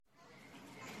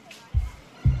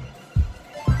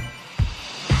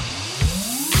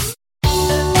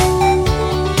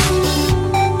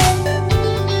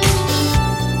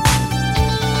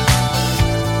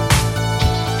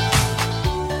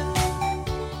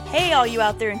Hey, all you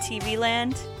out there in TV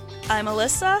land. I'm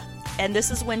Alyssa, and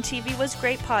this is When TV Was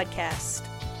Great podcast,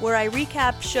 where I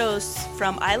recap shows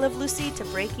from I Love Lucy to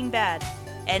Breaking Bad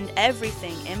and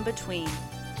everything in between.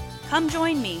 Come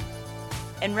join me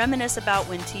and reminisce about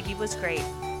when TV was great.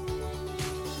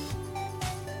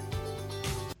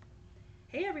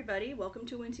 Hey everybody, welcome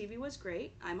to When TV Was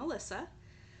Great. I'm Alyssa.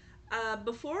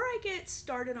 Before I get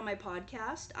started on my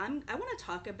podcast, I want to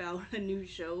talk about a new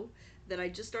show that I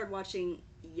just started watching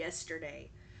yesterday.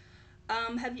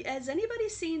 Has anybody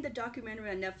seen the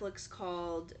documentary on Netflix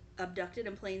called Abducted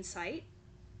in Plain Sight?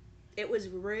 It was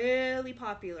really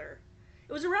popular.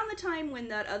 It was around the time when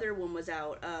that other one was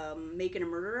out, Making a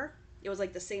Murderer. It was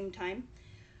like the same time.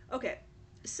 Okay,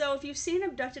 so if you've seen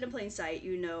Abducted in Plain Sight,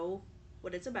 you know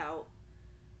what it's about.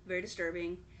 Very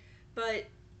disturbing. But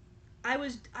I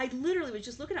literally was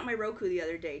just looking at my Roku the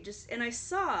other day, and I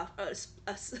saw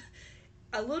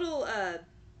a little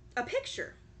a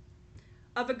picture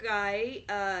of a guy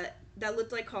that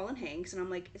looked like Colin Hanks, and I'm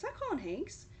like, is that Colin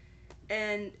Hanks?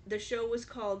 And the show was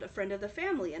called A Friend of the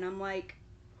Family, and I'm like,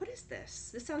 what is this?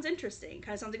 This sounds interesting.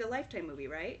 Kind of sounds like a Lifetime movie,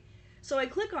 right? So I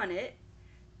click on it,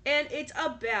 and it's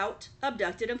about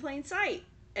Abducted in Plain Sight,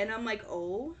 and I'm like,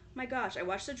 oh my gosh! I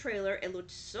watched the trailer. It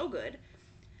looked so good.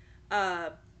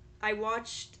 I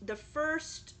watched the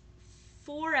first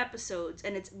 4 episodes,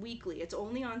 and it's weekly. It's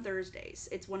only on Thursdays.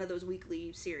 It's one of those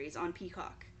weekly series on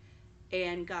Peacock.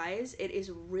 And guys, it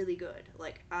is really good.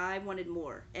 Like, I wanted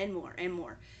more and more and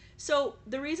more. So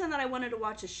the reason that I wanted to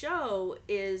watch a show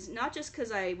is not just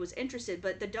because I was interested,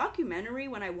 but the documentary,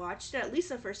 when I watched it, at least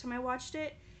the first time I watched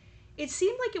it, it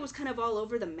seemed like it was kind of all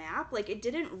over the map. Like, it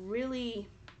didn't really...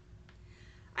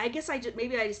 I guess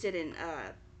maybe I just didn't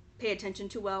pay attention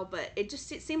too well, but it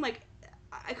seemed like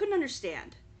I couldn't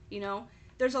understand, you know?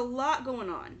 There's a lot going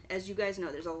on, as you guys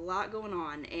know. There's a lot going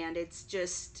on, and it's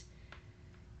just...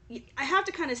 I have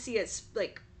to kind of see it,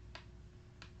 like,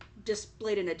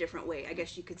 displayed in a different way, I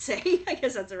guess you could say. I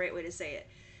guess that's the right way to say it.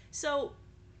 So,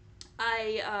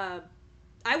 I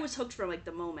was hooked from, like,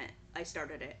 the moment I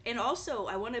started it. And also,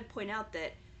 I want to point out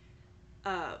that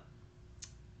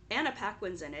Anna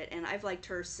Paquin's in it, and I've liked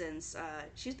her since,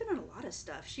 she's been in a lot of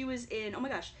stuff. She was in, oh my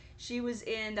gosh, she was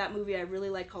in that movie I really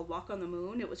like called Walk on the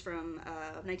Moon. It was from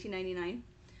 1999.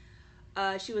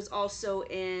 She was also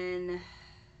in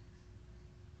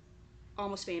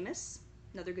Almost Famous,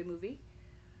 another good movie.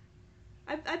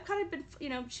 I've kind of been, you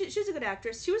know, she's a good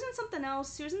actress. She was in something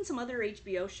else. She was in some other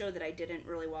HBO show that I didn't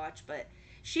really watch, but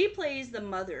she plays the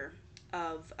mother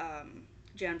of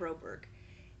Jan Broberg.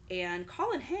 And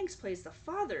Colin Hanks plays the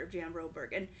father of Jan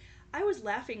Broberg. And I was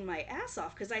laughing my ass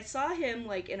off because I saw him,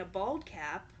 like, in a bald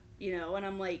cap, you know, and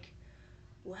I'm like,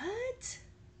 what?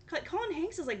 Colin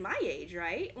Hanks is, like, my age,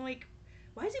 right? I'm like,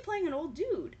 why is he playing an old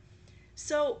dude?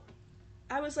 So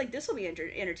I was like, this will be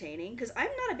entertaining, because I'm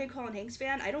not a big Colin Hanks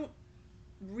fan. I don't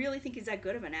really think he's that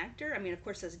good of an actor. I mean, of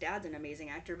course, his dad's an amazing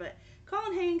actor, but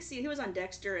Colin Hanks, he was on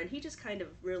Dexter, and he just kind of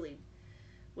really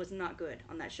was not good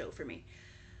on that show for me.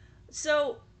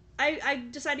 So I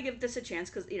decided to give this a chance,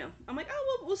 because, you know, I'm like,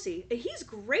 oh, well, we'll see. And he's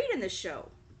great in this show.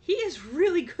 He is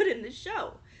really good in this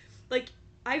show. Like,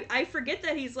 I forget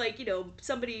that he's, like, you know,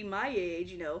 somebody my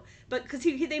age, you know, but because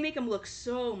they make him look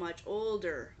so much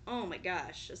older. Oh my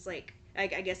gosh. It's like, I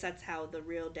guess that's how the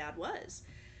real dad was.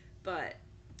 But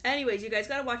anyways, you guys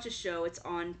gotta watch this show. It's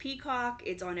on Peacock.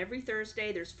 It's on every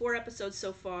Thursday. There's 4 episodes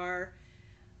so far.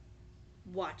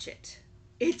 Watch it.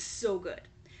 It's so good.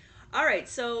 All right,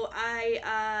 so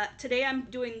today I'm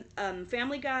doing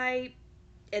Family Guy,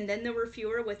 and Then There Were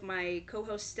Fewer with my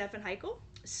co-host Stefan Heichel.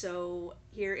 So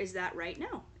here is that right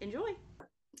now. Enjoy.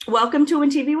 Welcome to When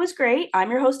TV Was Great.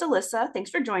 I'm your host, Alyssa. Thanks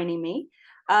for joining me.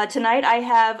 Tonight I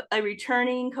have a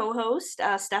returning co-host,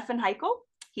 Stefan Heichel.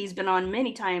 He's been on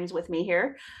many times with me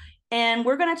here. And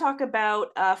we're going to talk about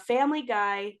Family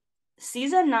Guy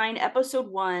Season 9, Episode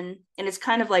 1. And it's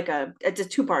kind of like it's a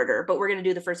 2-parter, but we're going to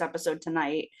do the first episode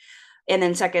tonight. And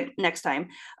then second next time,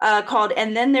 called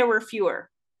And Then There Were Fewer.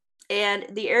 And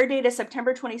the air date is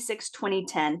September 26,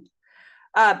 2010.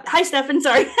 Hi, Stefan.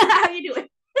 Sorry. How are you doing?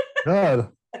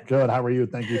 Good. How are you?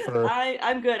 Thank you for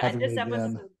I'm good. This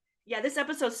episode. Yeah, this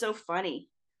episode's so funny.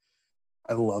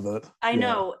 I love it. I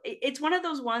know. It's one of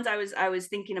those ones I was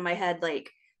thinking in my head,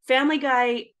 like, Family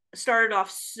Guy started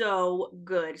off so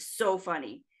good, so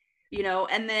funny, you know,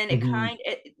 and then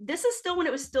this is still when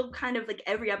it was still kind of like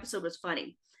every episode was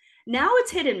funny. Now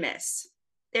it's hit and miss.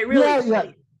 It really is.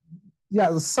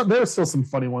 Yeah. There are still some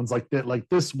funny ones like that. Like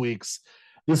this week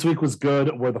was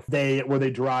good, where they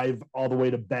drive all the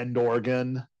way to Bend,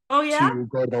 Oregon. Oh yeah. To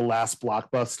go to the last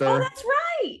Blockbuster. Oh, that's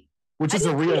right. Which is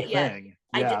a real thing.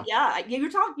 I did. Yeah.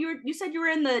 Yeah, you said you were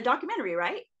in the documentary,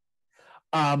 right?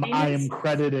 I Famous. am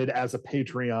credited as a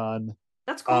Patreon,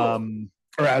 That's cool.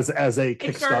 or as a Kickstarter. Kickstarter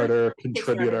Kickstarter.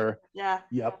 contributor. Yeah.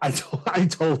 Yep. I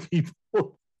told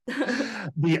people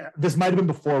this might have been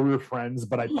before we were friends,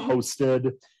 but I Mhm.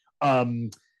 posted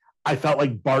I felt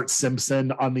like Bart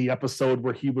Simpson on the episode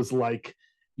where he was like,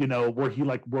 where he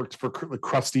like worked for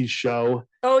Krusty's show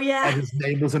Oh yeah. and his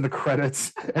name was in the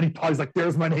credits. And he probably's like,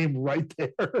 there's my name right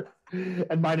there.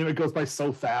 And my name, it goes by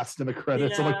so fast in the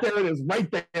credits. I'm like, Yeah. there it is, right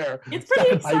there. It's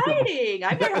pretty Stephen Hyphen. exciting.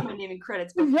 I've never had my name in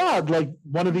credits before. Yeah, like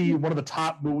one of the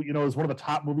top movie, it was one of the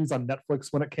top movies on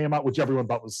Netflix when it came out, which everyone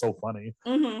thought was so funny.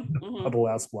 Mm-hmm. The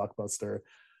last blockbuster.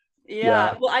 Yeah.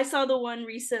 Yeah. Well, I saw the one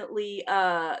recently,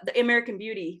 the American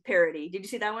Beauty parody. Did you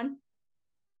see that one?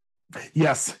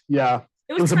 Yes. Yeah.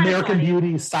 It It was was kind of American funny.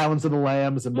 Beauty, Silence of the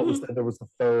Lambs, and what was Mm-hmm. there was the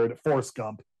third, Forrest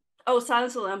Gump. Oh,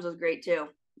 Silence of the Lambs was great too.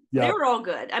 They Yeah. were all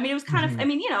good. I mean, it was kind of. I Mhm.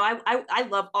 mean, I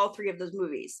love all three of those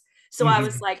movies, so I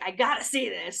was Mhm. like, I gotta see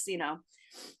this.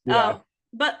 Yeah.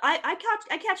 But I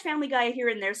catch Family Guy here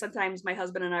and there. Sometimes my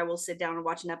husband and I will sit down and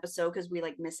watch an episode because we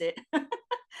like miss it.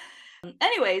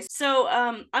 Anyways, so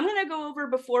I'm gonna go over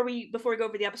before we go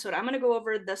over the episode. I'm gonna go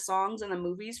over the songs and the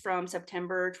movies from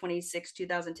September 26,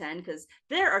 2010, because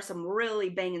there are some really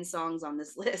banging songs on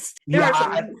this list. There Yeah.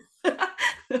 are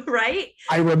some, right?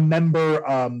 I remember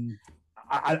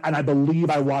and I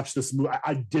believe I watched this movie.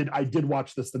 I did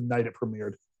watch this the night it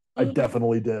premiered. I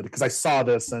definitely did because I saw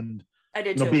this and I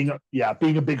did too.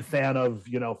 being a big fan of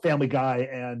Family Guy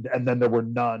and then there were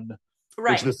none,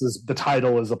 which Right. the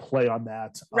title is a play on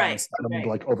that. Right. So I don't mean to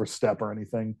Right. like overstep or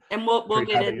anything. And we'll Very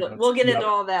get heavy into notes. we'll get Yep. into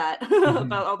all that Mhm.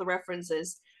 about all the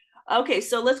references. Okay,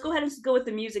 so let's go ahead and go with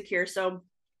the music here. So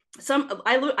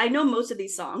I know most of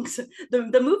these songs.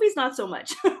 The movie's not so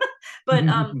much. But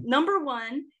number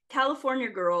one, California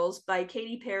Girls by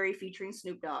Katy Perry featuring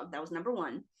Snoop Dogg. That was number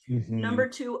one. Number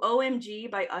two, OMG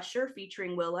by Usher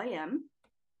featuring will.i.am.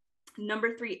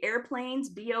 Number three, Airplanes,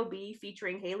 B.O.B.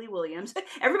 featuring Hayley Williams.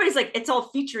 Everybody's like, it's all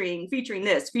featuring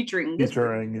this. Featuring,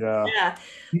 yeah. Yeah.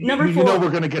 Number four. We're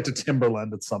going to get to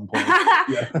Timberland at some point.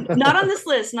 Yeah. Not on this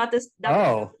list. Not this.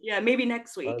 Oh. Yeah, maybe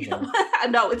next week.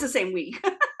 No, it's the same week.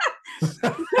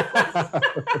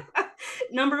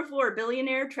 Number four,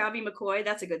 Billionaire, Travie McCoy.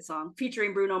 That's a good song,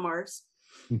 featuring Bruno Mars.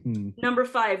 Number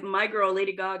five, My Girl,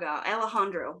 Lady Gaga,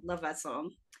 Alejandro. Love that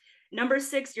song. Number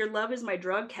six, Your Love Is My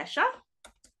Drug, Kesha.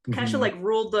 Kesha like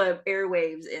ruled the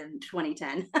airwaves in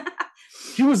 2010.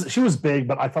 She was big,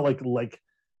 but I felt like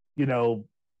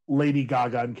Lady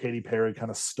Gaga and Katy Perry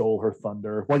kind of stole her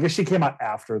thunder. Well, I guess she came out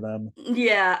after them.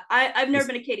 Yeah, I've never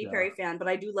been a Katy Perry fan, but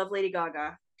I do love Lady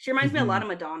Gaga. She reminds me a lot of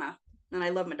Madonna, and I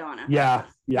love Madonna. Yeah.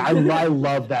 I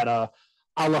love that.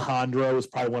 Alejandro is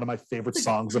probably one of my favorite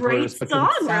songs of hers. Great song,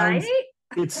 right?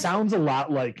 It sounds a lot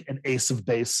like an Ace of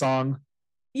Base song.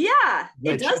 Yeah,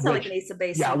 it does sound like an Ace of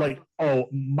Base song. Like,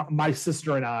 my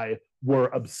sister and I were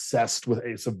obsessed with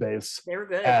Ace of Base. They were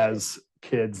good as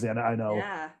kids, and I know.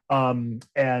 Yeah.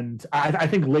 And I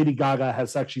think Lady Gaga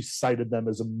has actually cited them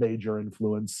as a major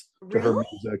influence to her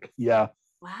music. Yeah.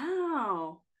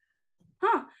 Wow.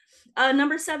 Huh.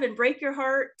 Number seven, Break Your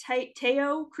Heart,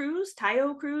 Tayo Cruz.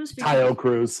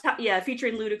 Yeah,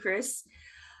 featuring Ludacris.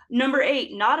 Number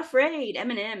eight, Not Afraid,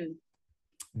 Eminem.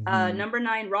 Number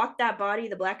nine, Rock That Body,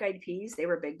 the Black Eyed Peas. They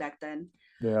were big back then.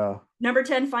 Yeah. Number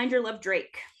 10, Find Your Love,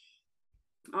 Drake.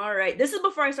 All right. This is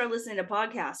before I started listening to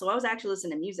podcasts. So I was actually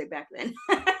listening to music back then.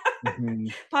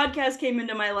 Podcast came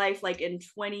into my life like in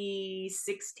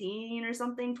 2016 or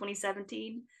something,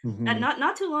 2017. And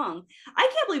not too long. I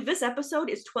can't believe this episode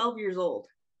is 12 years old.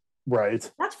 Right.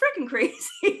 That's freaking crazy.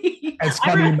 It's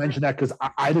funny you mention that because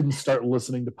I didn't start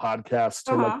listening to podcasts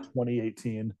till like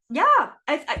 2018. Yeah.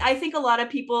 I think a lot of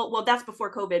people, well, that's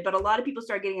before COVID, but a lot of people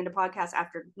started getting into podcasts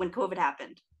after when COVID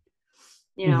happened.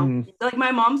 Like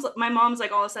my mom's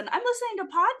like all of a sudden, I'm listening to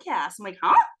podcasts. I'm like,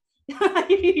 huh?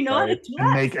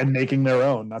 Right. And making their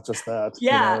own, not just that.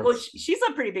 Yeah. Well, she's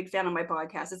a pretty big fan of my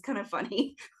podcast. It's kind of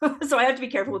funny. So I have to be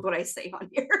careful with what I say on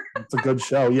here. It's a good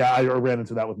show. Yeah, I ran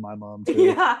into that with my mom too.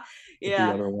 Yeah. The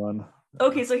other one.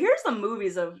 Okay, so here's the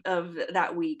movies of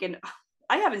that week, and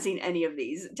I haven't seen any of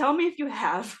these. Tell me if you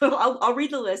have. I'll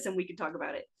read the list and we can talk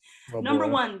about it. Number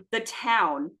one, The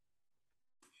Town.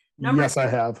 Yes, I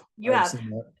have. You have.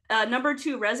 Number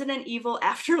two, Resident Evil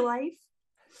Afterlife.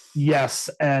 Yes,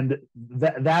 and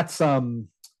that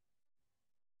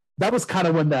was kind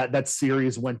of when that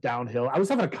series went downhill. I was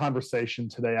having a conversation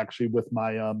today actually with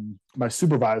my my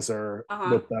supervisor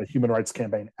with the Human Rights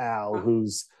Campaign, Al,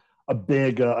 who's a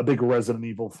big Resident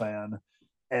Evil fan,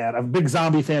 and I'm a big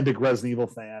zombie fan, big Resident Evil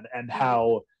fan, and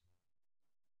how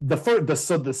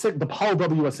the Paul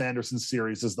W.S. Anderson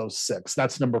series is those 6.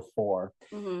 That's number 4.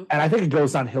 And I think it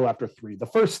goes downhill after 3. The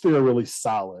first 3 are really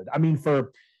solid. I mean,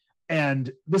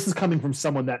 and this is coming from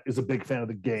someone that is a big fan of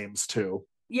the games too.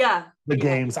 Yeah. The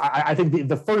games. I think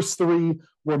the first 3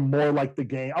 were more like the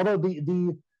game. Although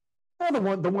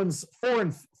the ones 4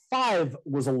 and 5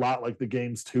 was a lot like the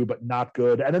games too, but not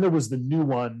good. And then there was the new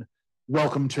one,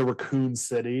 Welcome to Raccoon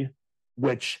City,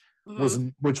 which was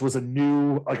a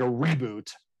new, like a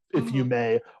reboot, if you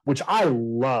may, which I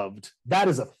loved. That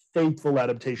is a faithful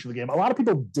adaptation of the game. A lot of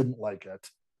people didn't like it,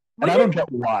 and I don't get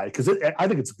why, because I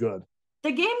think it's good.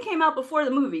 The game came out before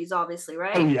the movies, obviously,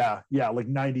 right? Oh yeah, like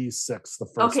 96, the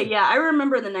first. Okay, yeah, I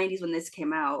remember the 90s when this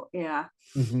came out. Yeah.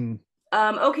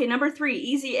 Okay, number 3,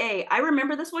 Easy A. I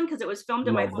remember this one because it was filmed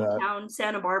in my hometown,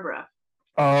 Santa Barbara.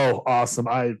 Oh, awesome!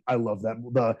 I love that.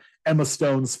 The Emma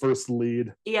Stone's first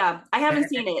lead. Yeah, I haven't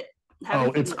seen it.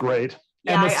 It's great.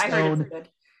 Yeah, I heard it's good.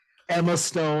 Emma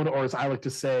Stone, or as I like to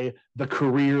say, the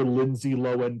career Lindsay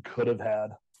Lohan could have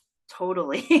had.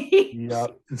 Totally.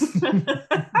 Yep.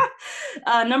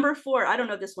 Number 4, I don't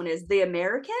know what this one is. The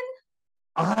American?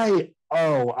 I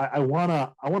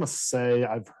wanna say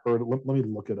I've heard. Let me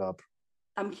look it up.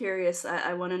 I'm curious.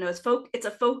 I want to know. It's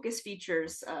a Focus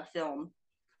Features film.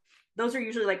 Those are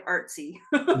usually like artsy.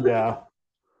 Yeah.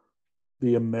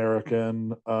 The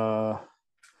American.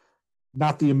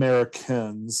 Not The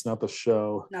Americans, not the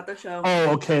show. Not the show.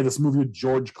 Oh, okay. This movie with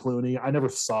George Clooney. I never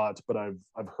saw it, but I've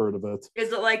heard of it.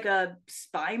 Is it like a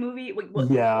spy movie?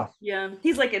 Yeah. Yeah.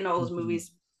 He's like in all those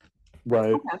movies.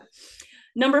 Right. Okay.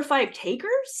 Number 5,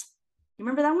 Takers. You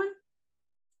remember that one?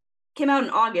 Came out in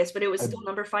August, but it was still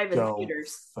number 5 in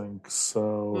theaters. I think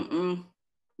so.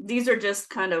 These are just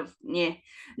kind of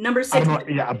Number 6.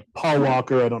 Paul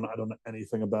Walker. I don't know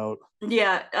anything about.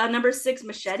 Yeah. Number 6,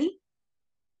 Machete.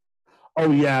 Oh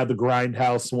yeah, the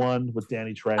Grindhouse one with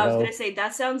Danny Trejo. I was gonna say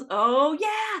that sounds. Oh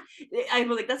yeah, I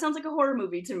was like that sounds like a horror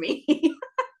movie to me.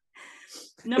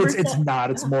 It's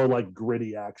not. It's more like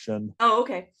gritty action. Oh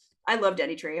okay, I love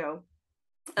Danny Trejo.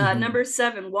 Number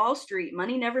 7, Wall Street.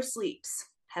 Money Never Sleeps.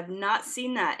 Have not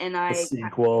seen that, and the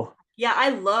sequel. Yeah, I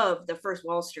love the first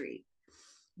Wall Street,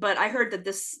 but I heard that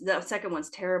the second one's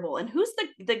terrible. And who's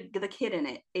the kid in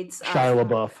it? It's Shia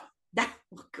LaBeouf.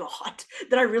 God,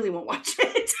 that I really won't watch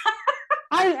it.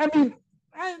 I mean,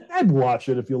 I'd watch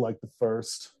it if you like the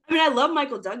first. I mean, I love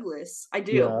Michael Douglas. I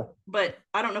do, but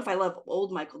I don't know if I love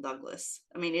old Michael Douglas.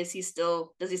 I mean, does he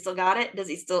still got it? Does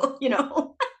he still,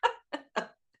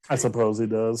 I suppose he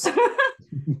does.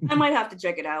 I might have to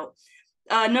check it out.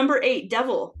 Number 8,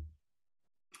 Devil.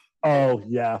 Oh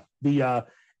yeah, the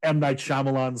M. Night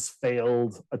Shyamalan's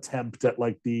failed attempt at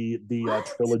like the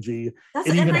trilogy. That's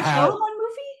an M. Night Shyamalan movie?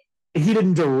 He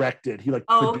didn't direct it. He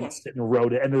produced it and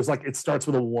wrote it. And there's it starts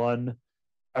with a 1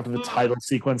 after the title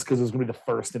sequence because it was going to be the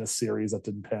first in a series that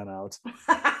didn't pan out.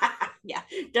 Yeah,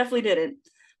 definitely didn't.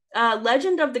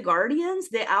 Legend of the Guardians,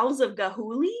 The Owls of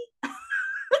Ga'Hoole.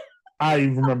 I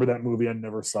remember that movie. I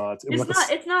never saw it.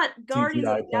 It's not Guardians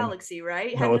of the Galaxy,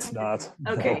 right? No, it's not.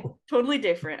 Okay, no. Totally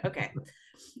different. Okay.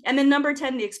 And then number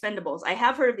 10, The Expendables. I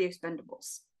have heard of The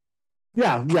Expendables.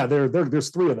 Yeah. There's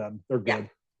 3 of them. They're good.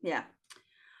 Yeah.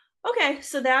 Okay,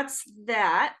 so that's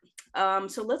that.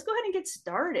 So let's go ahead and get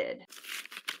started.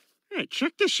 Hey,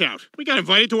 check this out. We got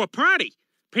invited to a party.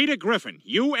 Peter Griffin,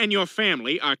 you and your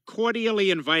family are cordially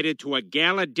invited to a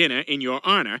gala dinner in your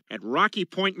honor at Rocky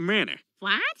Point Manor.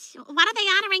 What? What are they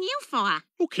honoring you for?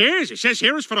 Who cares? It says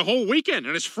here it's for the whole weekend,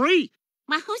 and it's free.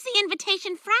 Well, who's the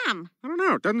invitation from? I don't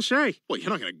know. It doesn't say. Well, you're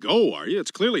not going to go, are you?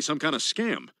 It's clearly some kind of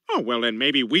scam. Oh, well, then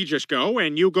maybe we just go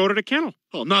and you go to the kennel.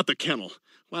 Oh, not the kennel.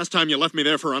 Last time you left me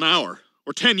there for an hour.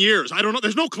 Or 10 years. I don't know.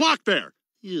 There's no clock there.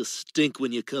 You stink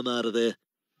when you come out of there.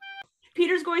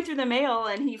 Peter's going through the mail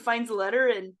and he finds a letter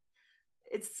and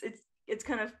it's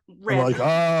kind of red. I'm like,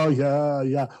 oh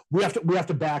yeah. We have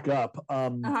to back up.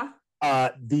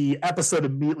 The episode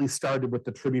immediately started with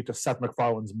the tribute to Seth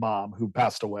MacFarlane's mom, who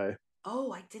passed away.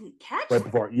 Oh, I didn't catch right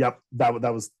before. Yep,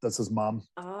 that's his mom.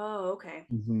 Oh, okay.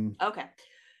 Mm-hmm. Okay.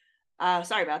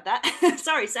 Sorry about that.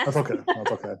 Sorry, Seth. That's okay.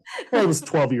 Well, it was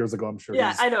 12 years ago, I'm sure.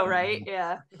 Yeah, I know, right?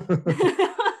 Yeah.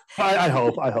 I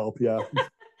hope. Yeah.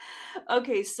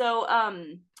 Okay, so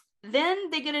then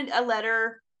they get a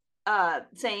letter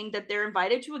saying that they're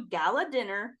invited to a gala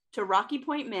dinner to Rocky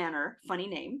Point Manor. Funny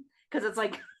name, because it's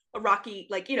like a rocky,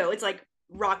 it's like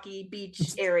Rocky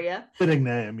Beach area. Fitting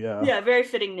name, yeah. Yeah, very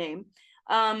fitting name.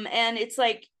 And it's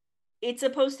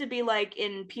supposed to be like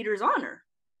in Peter's honor,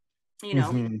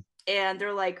 Mm-hmm. And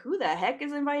they're like, who the heck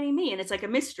is inviting me? And it's like a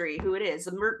mystery who it is.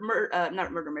 Not a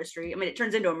murder mystery. I mean, it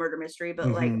turns into a murder mystery, but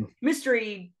like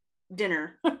mystery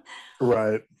dinner.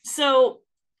 Right. So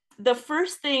the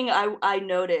first thing I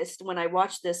noticed when I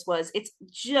watched this was it's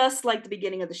just like the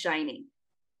beginning of The Shining.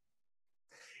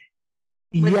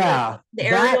 With the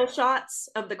aerial shots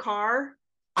of the car.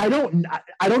 I don't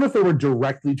know if they were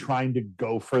directly trying to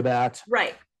go for that.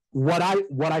 Right. What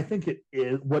I think it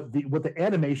is, what the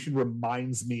animation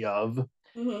reminds me of,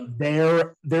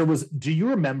 there was, do you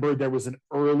remember there was an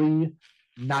early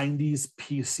 90s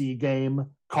PC game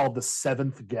called The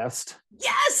Seventh Guest?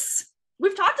 Yes!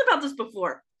 We've talked about this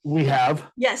before. We have?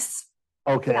 Yes.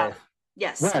 Okay. Yeah.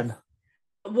 Yes. When?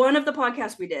 One of the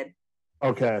podcasts we did.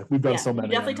 Okay. We've done so many.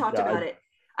 We definitely talked about it.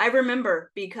 I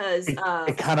remember because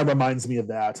it kind of reminds me of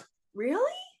that.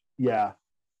 Really? Yeah.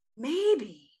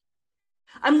 Maybe.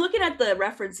 I'm looking at the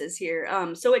references here.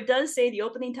 So it does say the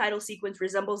opening title sequence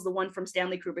resembles the one from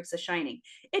Stanley Kubrick's The Shining.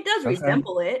 It does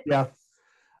resemble it. Yeah.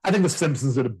 I think The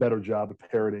Simpsons did a better job of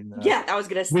parodying that. Yeah, I was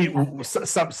gonna say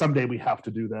someday we have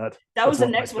to do that. That was the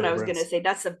next one I was gonna say.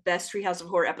 That's the best Treehouse of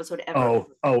Horror episode ever.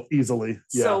 Oh, easily.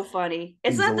 Yeah. So funny.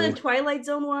 Is that the Twilight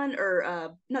Zone one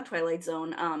or not Twilight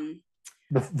Zone?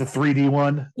 The 3D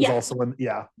one is also in.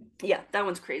 Yeah, that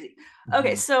one's crazy.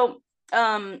 Okay, so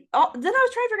then I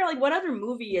was trying to figure out like what other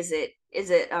movie is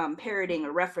it parodying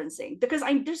or referencing, because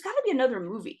there's got to be another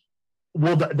movie.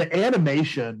 Well, the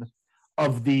animation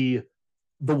of the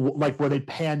like where they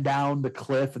pan down the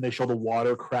cliff and they show the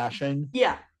water crashing,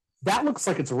 that looks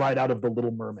like it's right out of The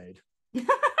Little Mermaid.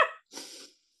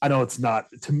 I know it's not.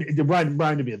 To me, it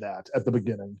reminded me of that at the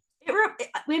beginning.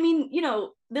 I mean,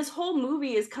 this whole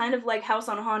movie is kind of like House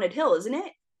on Haunted Hill, isn't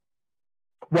it?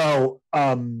 Well,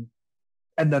 and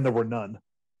then there were none.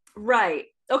 Right.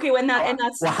 Okay.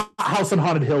 That's House on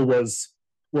Haunted Hill was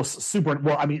super.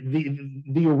 Well, I mean,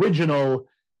 the original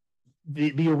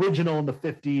in the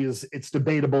 50s. It's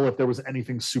debatable if there was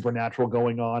anything supernatural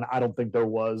going on. I don't think there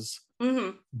was.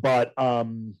 Mm-hmm. But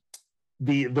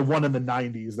the one in the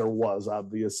 90s there was,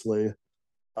 obviously.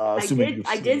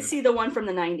 I did see the one from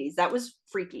the 90s. That was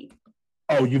freaky.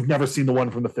 Oh, you've never seen the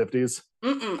one from the 50s?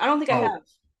 I don't think I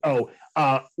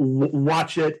have.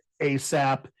 Watch it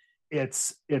ASAP.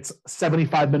 It's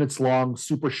 75 minutes long,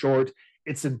 super short.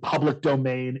 It's in public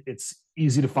domain. It's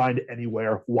easy to find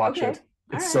anywhere. Watch it.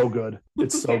 It's so good.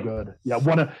 It's so good. Yeah,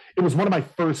 it was one of my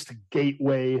first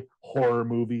gateway horror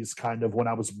movies, kind of, when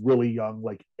I was really young,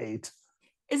 like 8.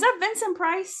 Is that Vincent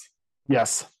Price?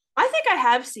 Yes. I think I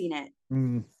have seen it.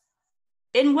 Mm.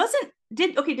 And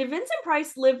did Vincent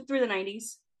Price live through the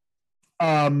 90s?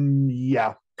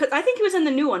 Yeah. Because I think he was in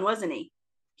the new one, wasn't he?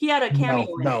 He had a cameo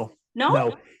in it.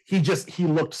 No. He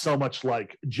looked so much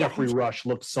like Jeffrey Rush.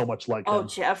 Looked so much like him. Oh,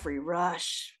 Jeffrey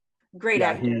Rush, great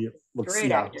actor. He looks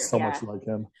so much like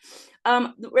him.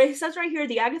 It says right here,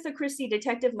 the Agatha Christie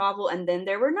detective novel "And Then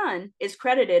There Were None" is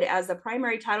credited as the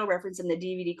primary title reference in the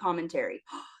DVD commentary.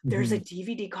 There's a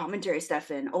DVD commentary,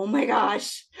 Stefan. Oh my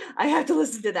gosh, I have to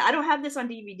listen to that. I don't have this on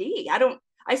DVD.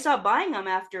 I stopped buying them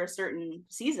after a certain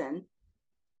season.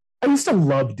 I used to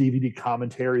love DVD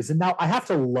commentaries, and now I have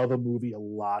to love a movie a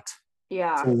lot.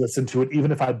 Yeah. To listen to it,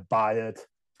 even if I buy it.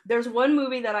 There's one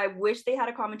movie that I wish they had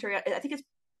a commentary. I think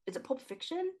it's a Pulp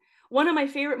Fiction. One of my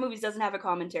favorite movies doesn't have a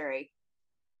commentary,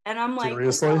 and I'm like,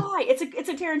 seriously? Why? It's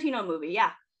a Tarantino movie.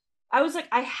 Yeah. I was like,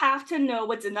 I have to know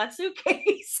what's in that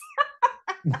suitcase.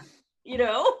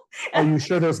 Are you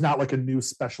sure there's not like a new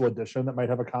special edition that might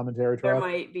have a commentary track? There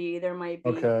might be.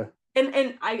 Okay.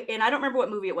 And I don't remember what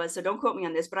movie it was, so don't quote me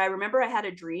on this, but I remember I had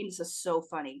a dream. This is so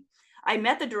funny. I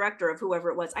met the director of whoever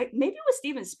it was. Maybe it was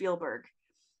Steven Spielberg,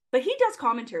 but he does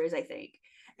commentaries, I think.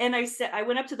 And I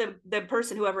went up to the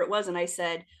person, whoever it was, and I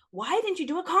said, "Why didn't you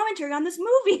do a commentary on this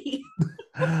movie?"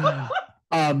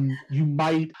 You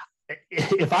might,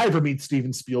 if I ever meet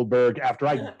Steven Spielberg after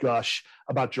I gush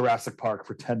about Jurassic Park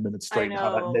for 10 minutes straight,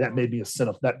 how that made me a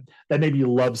cinema, that made me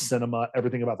love cinema,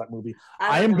 everything about that movie.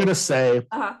 I am gonna say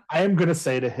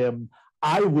to him,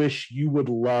 I wish you would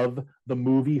love the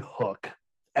movie Hook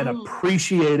and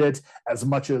appreciate it as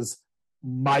much as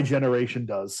my generation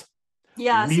does.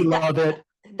 Yeah, we love it.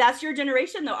 That's your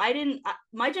generation, though. I didn't.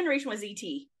 My generation was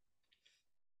E.T.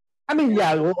 I mean,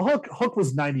 yeah, well, Hook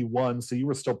was 91, so you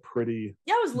were still pretty.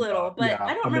 Yeah, I was little, but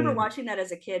I don't remember watching that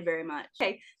as a kid very much.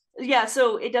 Okay, yeah,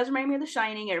 so it does remind me of The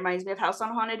Shining. It reminds me of House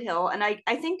on Haunted Hill, and I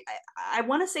think I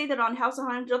want to say that on House on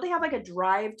Haunted Hill, don't they have like a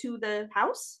drive to the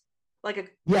house, like a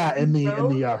in the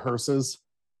hearses,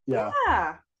 yeah.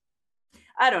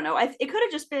 I don't know. It could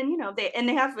have just been,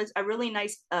 they have a really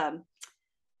nice, kind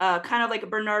of like a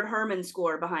Bernard Herrmann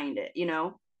score behind it,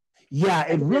 Yeah,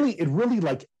 it really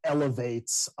like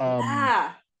elevates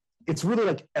it's really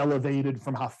like elevated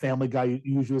from how Family Guy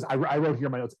usually is. I wrote here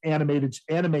in my notes: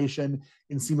 animation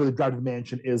in Scene Where They Drive to the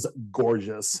Mansion is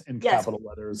gorgeous in capital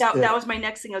letters. That was my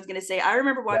next thing I was going to say. I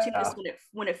remember watching this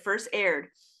when it first aired,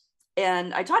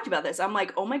 and I talked about this. I'm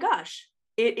like, oh my gosh,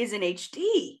 it is in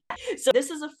HD. So this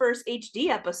is the first HD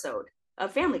episode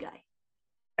of Family Guy,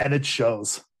 and it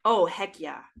shows. Oh heck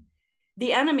yeah,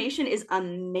 the animation is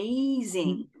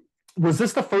amazing. Was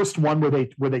this the first one where they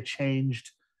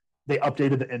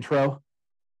updated the intro?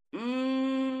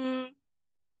 Or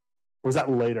was that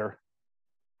later?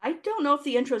 I don't know if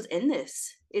the intro's in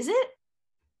this. Is it?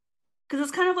 Because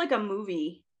it's kind of like a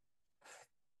movie.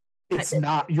 It's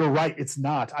not. You're right. It's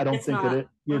not. I don't think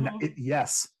it.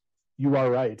 Yes, you are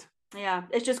right. Yeah,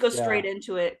 it just goes straight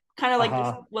into it. Kind of like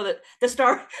the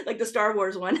Star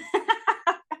Wars one.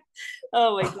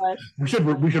 Oh my gosh. We should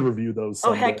review those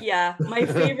someday. Oh heck yeah. My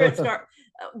favorite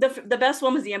the best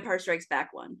one was the Empire Strikes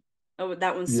Back one. Oh,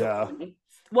 that one's so funny.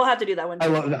 We'll have to do that one. I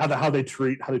love how they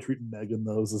treat Meg in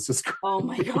those. It's just crazy. Oh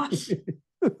my gosh.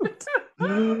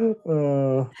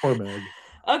 Poor Meg.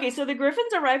 Okay, so the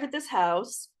Griffins arrive at this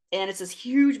house, and it's this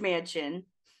huge mansion.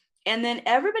 And then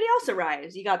everybody else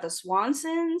arrives. You got the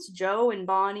Swansons, Joe and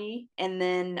Bonnie, and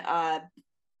then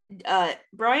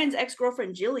Brian's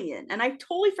ex-girlfriend Jillian. And I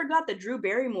totally forgot that Drew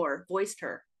Barrymore voiced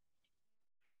her.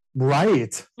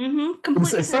 Right.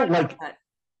 Completely. It's not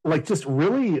like just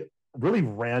really, really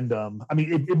random. I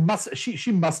mean,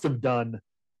 she must have done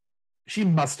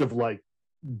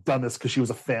this because she was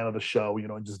a fan of the show,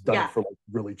 and just done it for like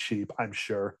really cheap, I'm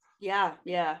sure. Yeah.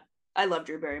 I love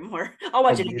Drew Barrymore. I'll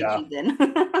watch anything she's in.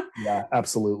 Yeah,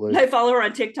 absolutely. I follow her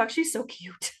on TikTok. She's so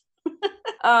cute.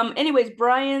 Anyways,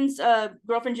 Brian's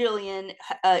girlfriend Jillian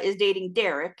is dating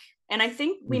Derek, and I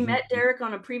think we met Derek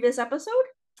on a previous episode.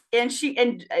 And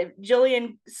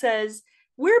Jillian says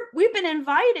we've been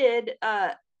invited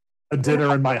a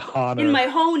dinner in my honor. In my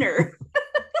honor.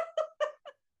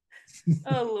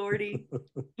 Oh lordy!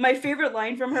 My favorite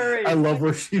line from her is, I love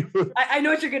where she was. I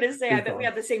know what you're gonna say. I bet we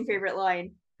have the same favorite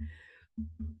line.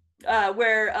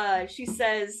 Where she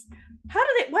says, why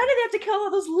do they have to kill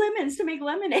all those lemons to make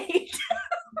lemonade?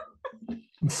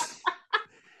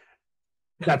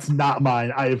 That's not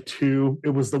mine. I have two. It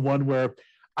was the one where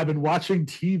I've been watching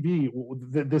TV.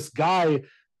 This guy,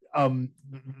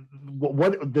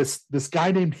 this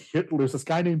guy named Hitler. There's this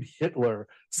guy named Hitler.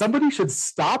 Somebody should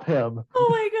stop him. Oh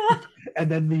my god! And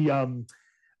then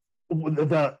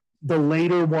the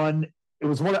later one. It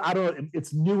was one. I don't know.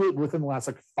 It's new within the last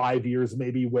 5 years,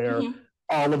 maybe, where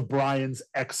all of Brian's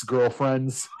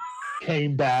ex-girlfriends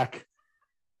came back,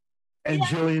 and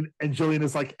Jillian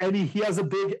is like, and he has a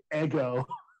big ego.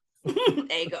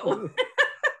 Ego.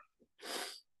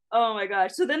 Oh my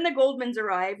gosh! So then the Goldmans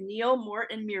arrive: Neil,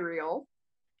 Mort, and Muriel.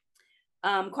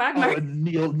 Quagmire.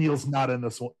 Neil's not in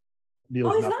this one.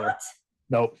 Neil's not there.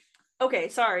 Nope. Okay,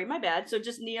 sorry, my bad. So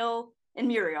just Neil and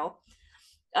Muriel.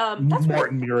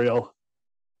 Mort and Muriel.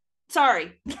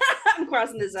 Sorry, I'm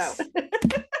crossing this out.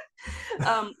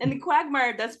 And the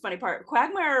Quagmire, that's the funny part.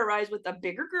 Quagmire arrives with a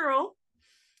bigger girl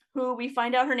who we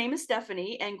find out her name is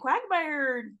Stephanie, and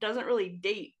Quagmire doesn't really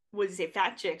date, what does he say,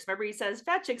 fat chicks. Remember he says,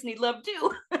 fat chicks need love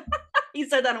too. He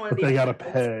said that on one of these. They gotta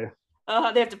pay.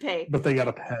 They have to pay. But they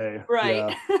gotta pay.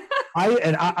 Right.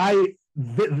 Yeah.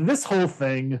 This whole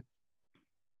thing,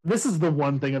 this is the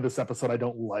one thing of this episode I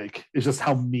don't like, is just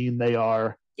how mean they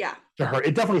are. Yeah. To her.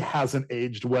 It definitely hasn't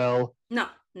aged well. No.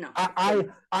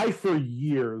 I for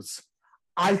years,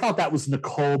 I thought that was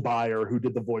Nicole Byer who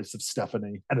did the voice of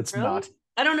Stephanie, and it's not.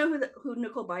 I don't know who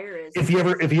Nicole Byer is. If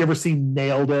you ever seen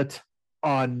Nailed It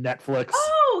on Netflix,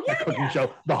 that cooking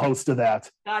show, the host of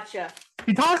that. Gotcha.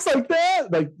 He talks like that,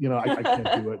 I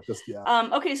can't do it just yet.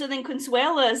 Okay, so then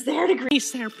Consuela is there to greet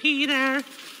Mr. Peter,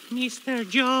 Mr.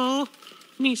 Joe,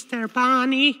 Mr.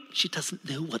 Bonnie. She doesn't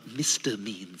know what Mr.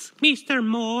 means. Mr.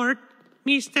 Mort,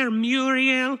 Mr.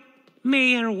 Muriel,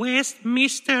 Mayor West,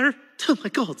 Mr. Oh my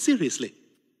God, seriously.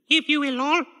 If you will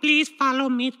all please follow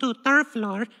me to third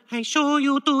floor and show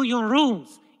you to your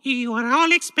rooms. You are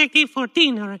all expected for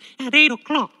dinner at 8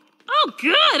 o'clock. Oh,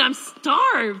 good. I'm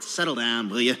starved. Settle down,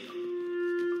 will you?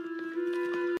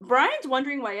 Brian's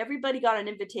wondering why everybody got an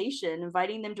invitation,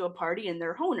 inviting them to a party in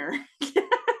their honor.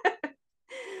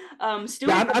 I'm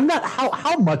not.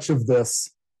 How much of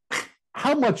this?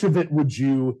 How much of it would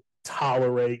you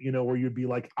tolerate? Where you'd be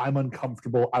like, I'm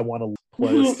uncomfortable. I want to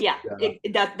place.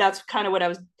 That's kind of what I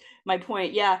was. My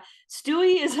point. Yeah,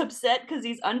 Stewie is upset because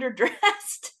he's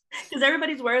underdressed because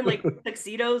everybody's wearing like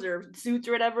tuxedos or suits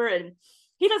or whatever, and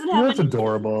he doesn't have. That's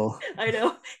adorable. I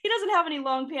know he doesn't have any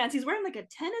long pants. He's wearing like a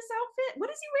tennis outfit. What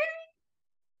is he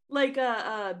wearing?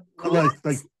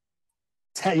 Like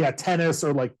tennis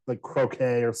or like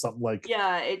croquet or something like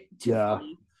Yeah, too Yeah.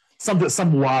 funny. some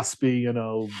waspy,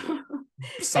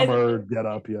 summer get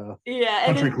up, Yeah, and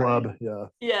country then, club,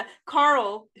 yeah,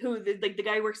 Carl, who the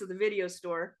guy who works at the video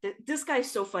store. This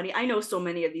guy's so funny. I know so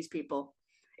many of these people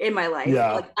in my life.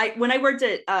 Yeah. Like when I worked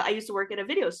at, I used to work at a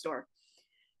video store,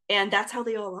 and that's how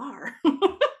they all are.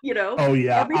 Oh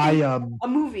yeah, Everything, a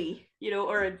movie,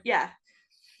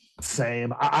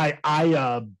 same.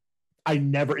 I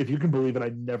never, if you can believe it, I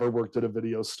never worked at a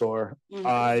video store.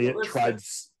 I tried.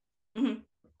 Mhm.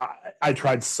 I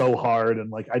tried so hard,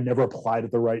 and I never applied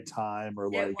at the right time,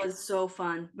 or It was so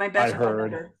fun. My best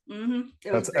friend ever.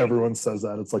 That's everyone says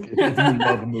that. It's like if you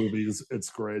love movies, it's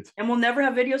great. And we'll never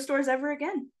have video stores ever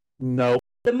again. No.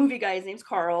 The movie guy's name's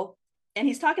Carl, and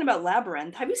he's talking about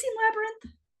Labyrinth. Have you seen Labyrinth?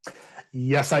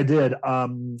 Yes, I did.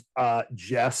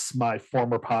 Jess, my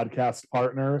former podcast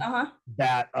partner,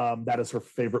 that is her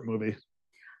favorite movie.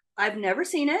 I've never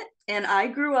seen it, and I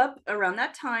grew up around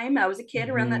that time. I was a kid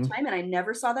around that time, and I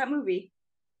never saw that movie.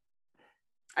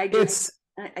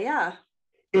 Yeah.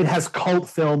 It has cult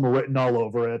film written all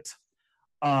over it.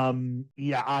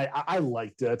 I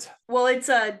liked it. Well, it's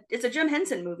a Jim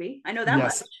Henson movie. I know that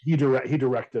much. He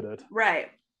directed it. Right.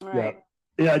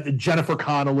 Yeah, Jennifer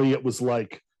Connelly. It was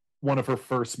like one of her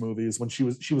first movies when she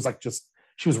was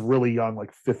really young,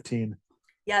 like 15.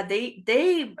 Yeah,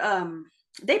 they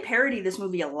parody this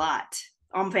movie a lot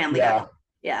on Family Guy.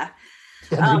 Yeah.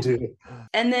 They do.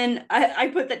 And then I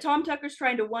put that Tom Tucker's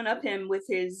trying to one up him with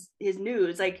his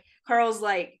news. Like Carl's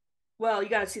like, well, you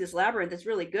got to see this Labyrinth. It's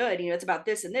really good. It's about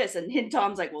this and this. And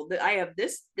Tom's like, well, I have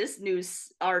this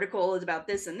news article is about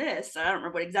this and this. I don't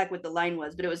remember exactly what the line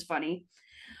was, but it was funny.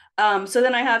 So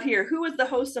then I have here, who was the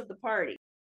host of the party?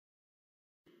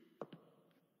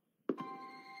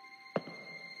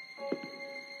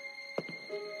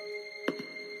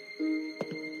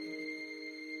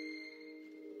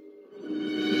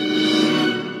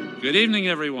 Good evening,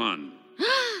 everyone.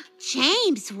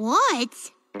 James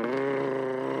Woods.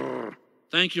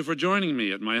 Thank you for joining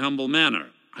me at my humble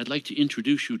manor. I'd like to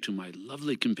introduce you to my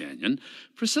lovely companion,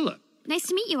 Priscilla. Nice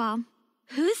to meet you all.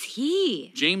 Who's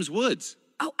he? James Woods.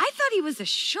 Oh, I thought he was a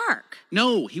shark.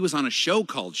 No, he was on a show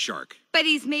called Shark. But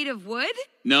he's made of wood?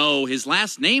 No, his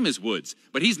last name is Woods,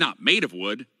 but he's not made of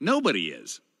wood. Nobody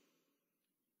is.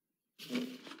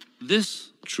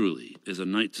 This truly is a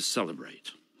night to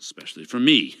celebrate, especially for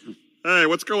me. Hey,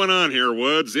 what's going on here,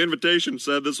 Woods? The invitation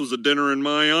said this was a dinner in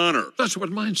my honor. That's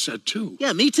what mine said, too.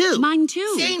 Yeah, me too. Mine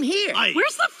too. Same here.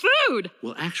 Where's the food?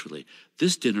 Well, actually,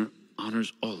 this dinner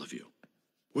honors all of you.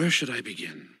 Where should I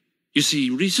begin? You see,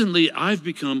 recently I've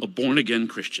become a born-again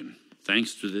Christian,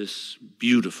 thanks to this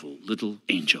beautiful little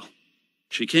angel.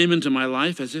 She came into my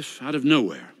life as if out of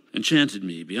nowhere, enchanted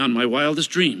me beyond my wildest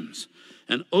dreams,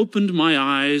 and opened my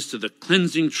eyes to the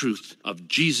cleansing truth of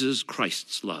Jesus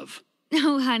Christ's love.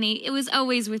 Oh, honey, it was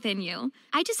always within you.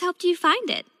 I just helped you find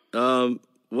it.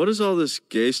 What does all this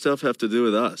gay stuff have to do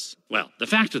with us? Well, the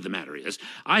fact of the matter is,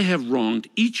 I have wronged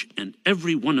each and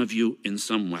every one of you in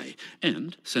some way.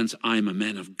 And since I'm a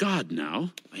man of God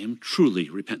now, I am truly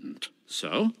repentant.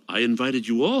 So I invited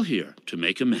you all here to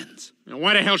make amends. Now,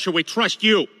 why the hell should we trust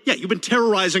you? Yeah, you've been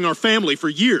terrorizing our family for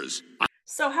years.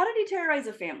 So how did he terrorize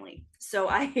a family? So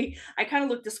I kind of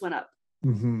looked this one up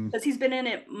because he's been in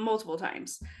it multiple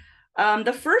times.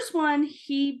 The first one,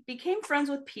 he became friends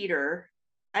with Peter.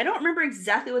 I don't remember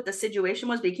exactly what the situation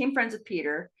was, but he became friends with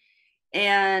Peter.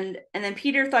 And then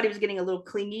Peter thought he was getting a little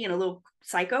clingy and a little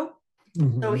psycho.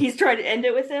 So he's tried to end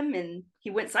it with him, and he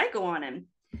went psycho on him.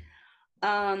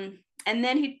 And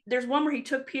then there's one where he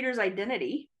took Peter's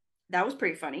identity. That was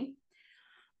pretty funny.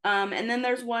 And then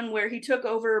there's one where he took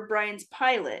over Brian's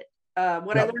pilot. I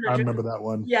remember that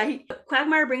one. Yeah,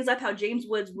 Quagmire brings up how James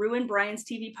Woods ruined Brian's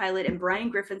TV pilot and Brian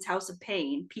Griffin's House of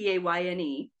Pain,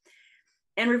 Payne,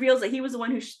 and reveals that he was the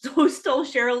one who stole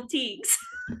Cheryl Teagues.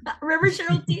 Remember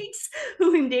Cheryl Teagues,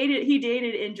 who he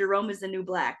dated in Jerome is the New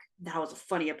Black. That was a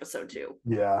funny episode too.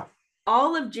 Yeah.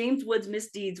 All of James Woods'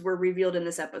 misdeeds were revealed in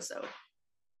this episode.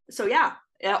 So yeah,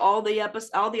 all the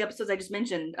episodes I just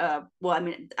mentioned. I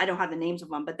don't have the names of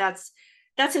them, but that's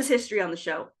his history on the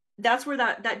show. That's where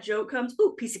that joke comes.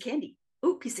 Ooh, piece of candy.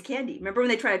 Ooh, piece of candy. Remember when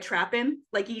they try to trap him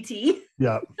like E.T.?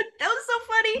 Yeah. That was so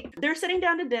funny. They're sitting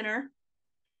down to dinner,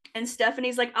 and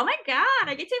Stephanie's like, oh my God,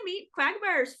 I get to meet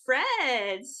Quagmire's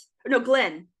friends. No,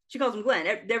 Glenn. She calls him Glenn.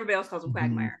 Everybody else calls him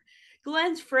Quagmire.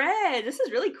 Glenn's friend. This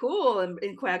is really cool.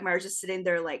 And Quagmire's just sitting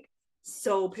there like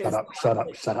so pissed. Shut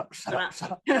up.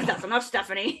 That's enough,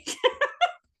 Stephanie.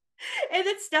 And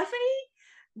then Stephanie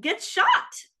gets shot.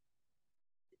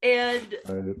 And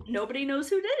nobody knows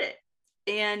who did it.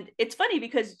 And it's funny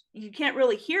because you can't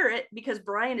really hear it because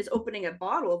Brian is opening a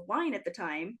bottle of wine at the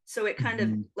time. So it kind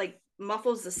of like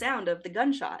muffles the sound of the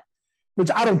gunshot.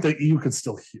 Which I don't think you could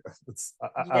still hear.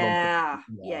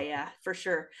 Yeah, for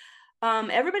sure.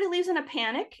 Everybody leaves in a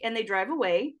panic and they drive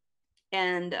away.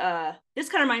 And this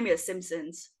kind of reminded me of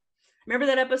Simpsons. Remember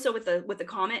that episode with the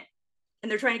comet? And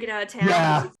they're trying to get out of town.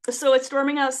 Yeah. So it's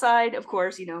storming outside, of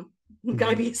course,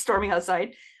 gotta be storming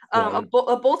outside. A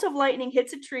bolt of lightning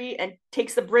hits a tree and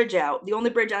takes the bridge out, the only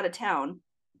bridge out of town,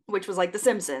 which was like the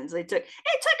Simpsons. It took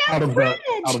out the bridge.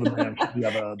 Out of the mansion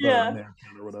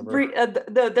or whatever.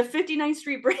 The 59th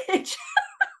Street Bridge,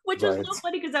 which was so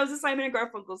funny because that was a Simon and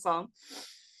Garfunkel song.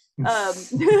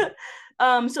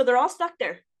 So they're all stuck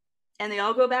there, and they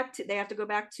all they have to go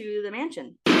back to the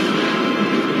mansion.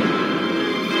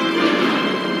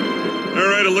 All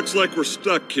right, it looks like we're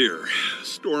stuck here.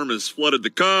 Storm has flooded the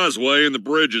causeway and the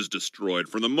bridge is destroyed.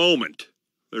 For the moment,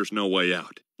 there's no way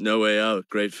out. No Way Out.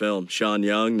 Great film. Sean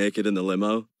Young, naked in the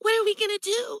limo. What are we gonna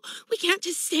do? We can't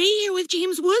just stay here with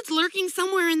James Woods lurking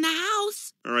somewhere in the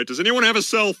house. All right, does anyone have a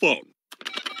cell phone?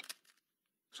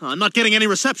 I'm not getting any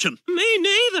reception. Me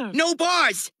neither. No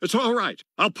bars. It's all right.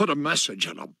 I'll put a message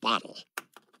in a bottle.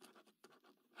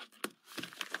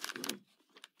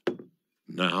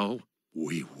 Now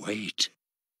we wait.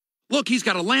 Look, he's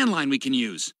got a landline we can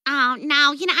use. Oh,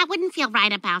 no, I wouldn't feel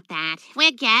right about that.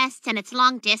 We're guests, and it's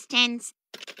long distance.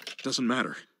 Doesn't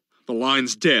matter. The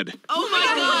line's dead. Oh my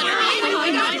God!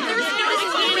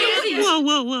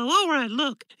 Whoa. All right,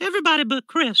 look. Everybody but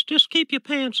Chris, just keep your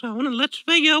pants on and let's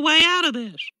figure a way out of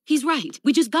this. He's right.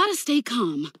 We just gotta stay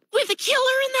calm. With a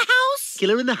killer in the house?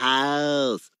 Killer in the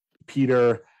house.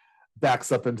 Peter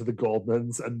backs up into the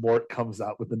Goldmans and Mort comes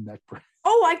out with the neck brace.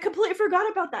 Oh, I completely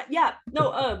forgot about that. Yeah.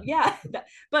 No, yeah.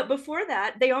 But before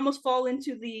that, they almost fall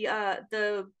into the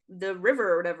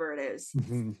river or whatever it is.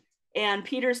 Mm-hmm. And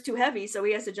Peter's too heavy, so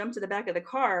he has to jump to the back of the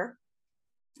car.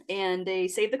 And they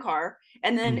save the car,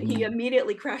 and then he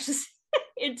immediately crashes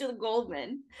into the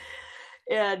Goldman.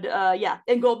 And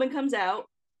and Goldman comes out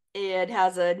and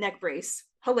has a neck brace.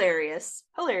 Hilarious.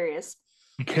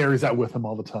 He carries that with him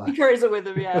all the time. He carries it with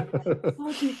him, yeah.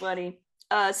 Oh, too funny.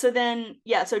 So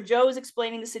Joe is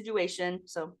explaining the situation.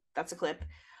 So that's a clip.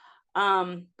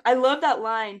 I love that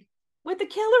line, with the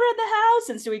killer in the house.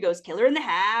 And Stewie goes, killer in the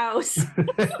house.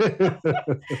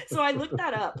 So I looked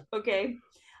that up, okay?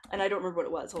 And I don't remember what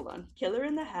it was. Hold on. Killer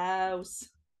in the House.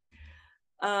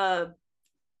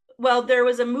 Well, there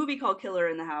was a movie called Killer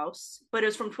in the House, but it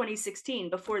was from 2016,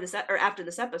 before this or after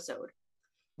this episode.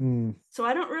 So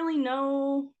I don't really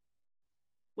know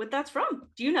what that's from.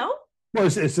 Do you know? Well,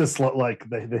 it's just like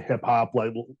the hip hop,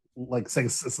 like saying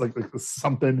it's like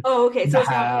something. Oh, okay. So the it's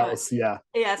house, yeah,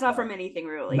 it's not from anything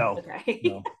really. No. Okay.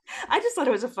 No. I just thought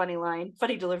it was a funny line,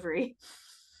 funny delivery.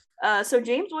 So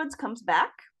James Woods comes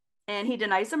back. And he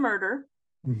denies the murder.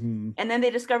 And then they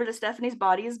discover that Stephanie's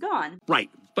body is gone. Right,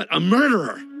 but a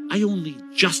murderer. I only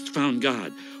just found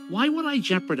God. Why would I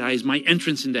jeopardize my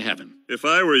entrance into heaven? If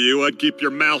I were you, I'd keep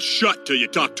your mouth shut till you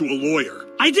talk to a lawyer.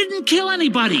 I didn't kill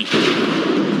anybody.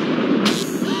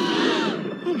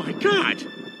 Oh my God.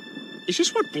 Is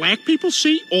this what black people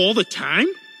see all the time?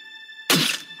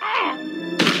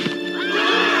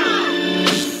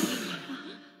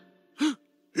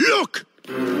 Look!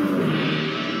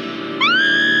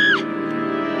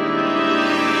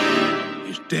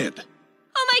 He's dead.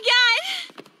 Oh my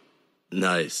God!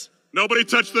 Nice. Nobody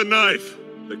touched the knife.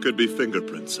 There could be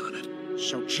fingerprints on it.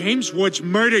 So James Woods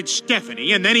murdered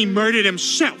Stephanie, and then he murdered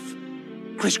himself.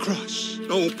 Crisscross.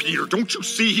 Oh, Peter, don't you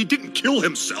see? He didn't kill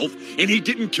himself, and he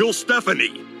didn't kill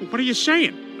Stephanie. What are you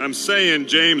saying? I'm saying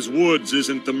James Woods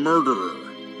isn't the murderer.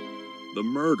 The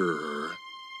murderer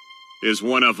is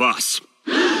one of us.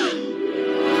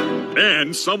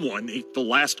 And someone ate the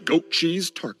last goat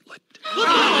cheese tartlet.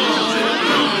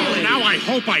 Now I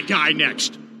hope I die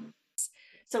next.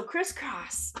 So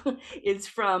Crisscross is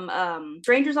from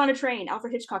Strangers on a Train,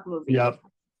 Alfred Hitchcock movie. Yep.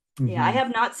 Yeah, I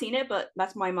have not seen it, but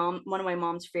that's one of my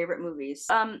mom's favorite movies.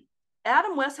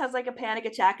 Adam West has like a panic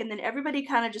attack, and then everybody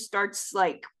kind of just starts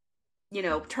like,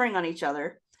 turning on each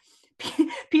other.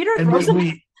 Peter throws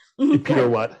Peter,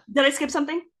 what? Did I skip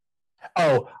something?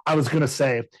 Oh, I was gonna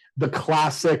say the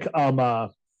classic horror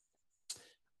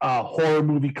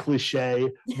movie cliche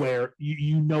where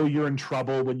you're in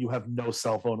trouble when you have no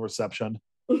cell phone reception.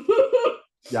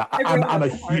 Yeah, I'm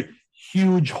a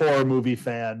huge horror movie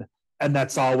fan, and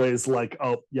that's always like,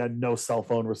 oh yeah, no cell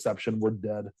phone reception, we're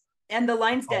dead. And the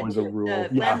line's dead Always too. a rule. The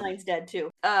landline's dead too.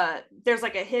 There's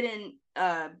like a hidden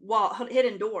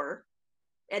hidden door,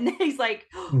 and then he's like,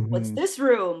 "What's this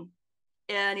room?"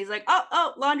 And he's like,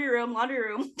 "Oh, laundry room."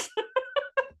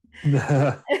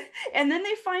 And then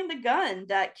they find the gun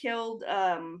that killed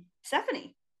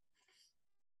Stephanie.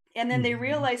 And then they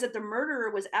realize that the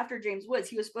murderer was after James Woods.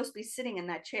 He was supposed to be sitting in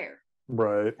that chair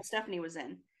Right. that Stephanie was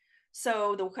in.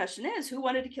 So the question is, who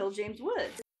wanted to kill James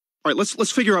Woods? All right,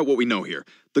 let's figure out what we know here.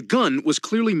 The gun was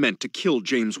clearly meant to kill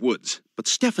James Woods, but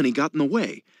Stephanie got in the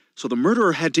way, so the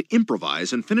murderer had to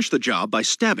improvise and finish the job by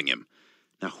stabbing him.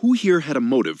 Now, who here had a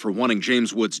motive for wanting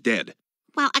James Woods dead?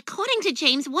 Well, according to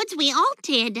James Woods, we all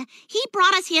did. He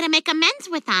brought us here to make amends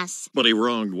with us. But he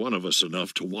wronged one of us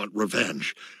enough to want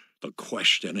revenge. The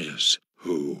question is,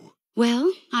 who?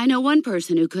 Well, I know one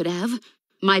person who could have.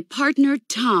 My partner,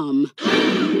 Tom.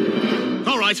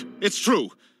 All right, it's true.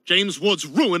 James Woods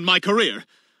ruined my career.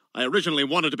 I originally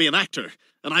wanted to be an actor,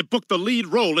 and I booked the lead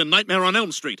role in Nightmare on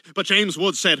Elm Street, but James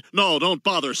Woods said, "No, don't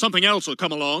bother, something else will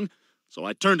come along." So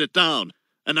I turned it down,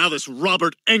 and now this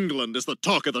Robert Englund is the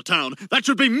talk of the town. That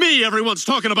should be me everyone's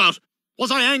talking about.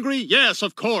 Was I angry? Yes,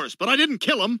 of course, but I didn't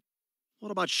kill him.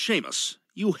 What about Seamus?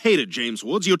 You hated James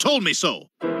Woods, you told me so.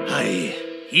 Aye,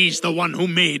 he's the one who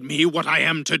made me what I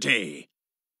am today.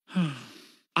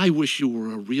 I wish you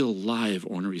were a real live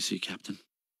ornery sea captain.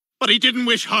 But he didn't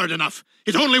wish hard enough.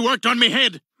 It only worked on me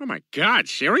head. Oh my God,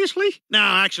 seriously? No,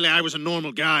 actually, I was a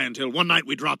normal guy until one night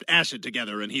we dropped acid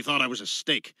together and he thought I was a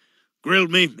steak.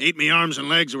 Grilled me, ate me arms and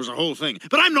legs, it was a whole thing.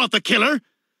 But I'm not the killer.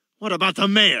 What about the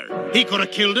mayor? He could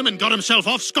have killed him and got himself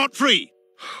off scot-free.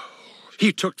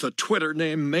 He took the Twitter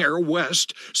name Mayor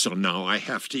West, so now I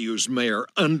have to use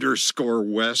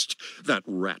Mayor_West, that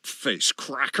rat-face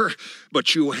cracker.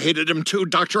 But you hated him too,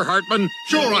 Dr. Hartman?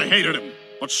 Sure I hated him,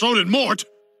 but so did Mort.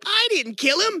 I didn't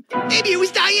kill him. Maybe it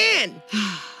was Diane.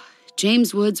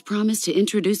 James Woods promised to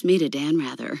introduce me to Dan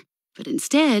Rather, but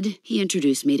instead, he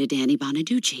introduced me to Danny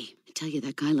Bonaducci. I tell you,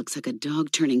 that guy looks like a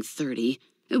dog turning 30.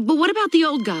 But what about the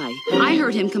old guy? I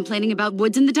heard him complaining about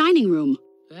Woods in the dining room.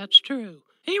 That's true.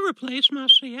 He replaced my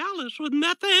Cialis with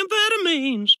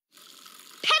methamphetamines.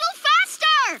 Pedal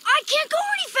faster! I can't go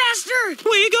any faster!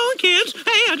 Where you going, kids?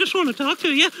 Hey, I just want to talk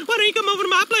to you. Why don't you come over to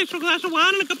my place for a glass of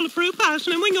wine and a couple of fruit pies,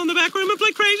 and then we can go in the back room and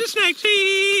play Crazy Snakes.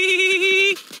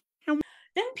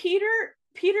 Then Peter,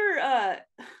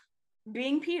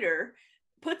 being Peter,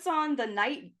 puts on the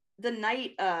night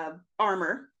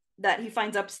armor that he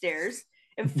finds upstairs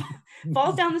and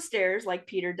falls down the stairs like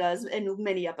Peter does in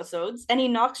many episodes, and he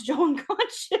knocks Joe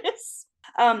unconscious.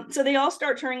 So they all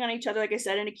start turning on each other, like I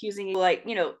said, and accusing, like,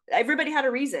 you know, everybody had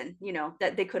a reason, you know,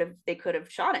 that they could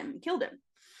have shot him and killed him.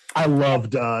 I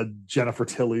loved Jennifer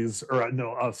Tilly's,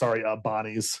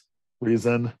 Bonnie's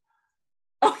reason.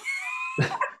 Oh.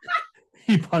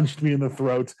 He punched me in the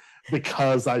throat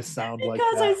because I sound like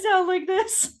that. Because I sound like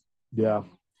this. Yeah.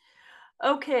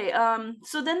 Okay,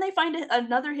 so then they find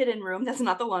another hidden room that's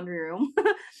not the laundry room,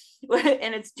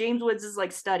 and it's James Woods'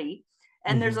 like study,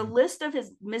 and there's a list of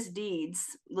his misdeeds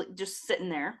just sitting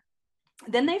there.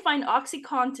 Then they find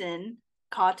OxyContin,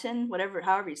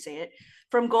 however you say it,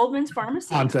 from Goldman's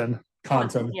Pharmacy.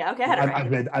 Contin. Yeah, okay, I had it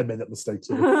right. I made that mistake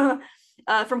too.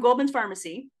 From Goldman's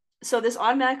Pharmacy. So this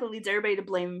automatically leads everybody to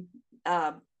blame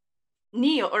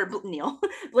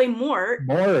blame Mort.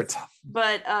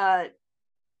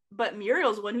 But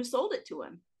Muriel's the one who sold it to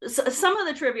him. So, some of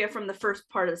the trivia from the first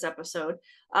part of this episode.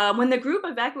 When the group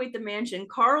evacuate the mansion,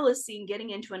 Carl is seen getting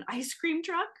into an ice cream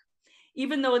truck,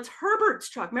 even though it's Herbert's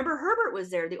truck. Remember, Herbert was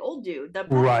there, the old dude.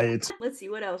 Right. Let's see,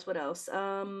 what else?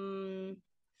 Well,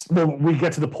 we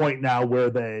get to the point now where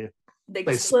they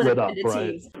split up,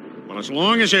 right? Well, as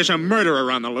long as there's a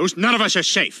murderer on the loose, none of us are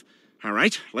safe. All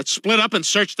right, let's split up and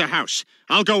search the house.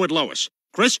 I'll go with Lois.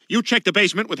 Chris, you check the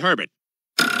basement with Herbert.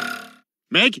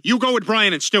 Meg, you go with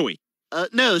Brian and Stewie.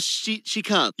 No, she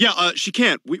can't. Yeah, she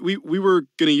can't. We were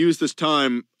gonna use this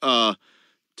time to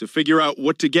figure out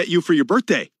what to get you for your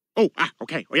birthday.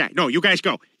 Okay. Oh, yeah. No, you guys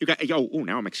go.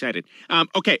 Now I'm excited.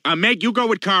 Okay, Meg, you go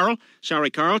with Carl. Sorry,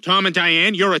 Carl. Tom and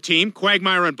Diane, you're a team.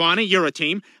 Quagmire and Bonnie, you're a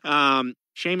team.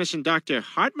 Seamus and Dr.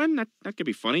 Hartman, that could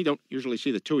be funny. Don't usually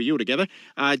see the two of you together.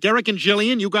 Derek and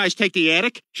Jillian, you guys take the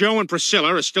attic. Joe and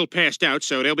Priscilla are still passed out,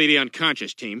 so they'll be the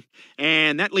unconscious team.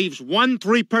 And that leaves one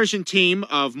 3-person team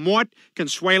of Mort,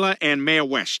 Consuela, and Mayor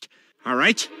West. All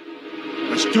right?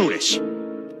 Let's do this.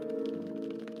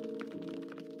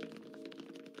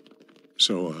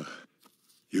 So,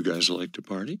 you guys like to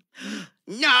party?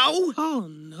 No! Oh,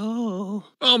 no.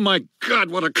 Oh, my God,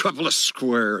 what a couple of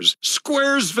squares.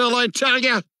 Squaresville, I tell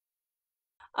ya!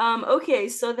 Okay,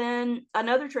 so then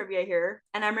another trivia here,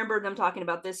 and I remember them talking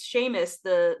about this. Seamus,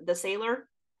 the sailor.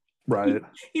 Right.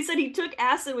 He said he took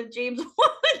acid with James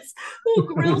Woods,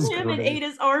 who grilled him and ate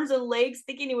his arms and legs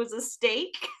thinking he was a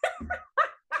steak.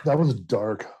 That was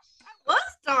dark. That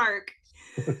was dark.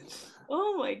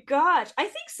 Oh my gosh. I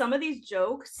think some of these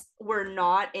jokes were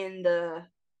not in the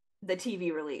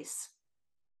TV release.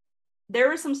 There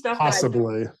was some stuff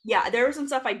Possibly. there was some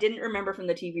stuff I didn't remember from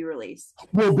the TV release.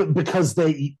 Well, but because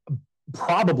there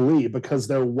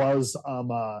was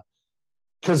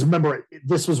because remember,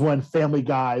 this was when Family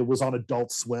Guy was on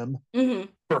Adult Swim.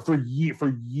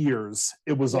 For years.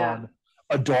 It was on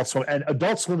Adult Swim, and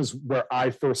Adult Swim is where I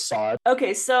first saw it.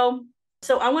 Okay, so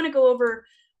I want to go over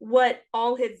what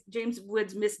all his James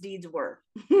Woods' misdeeds were.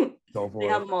 They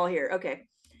have them all here. Okay.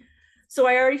 So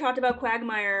I already talked about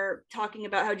Quagmire talking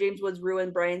about how James Woods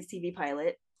ruined Brian's TV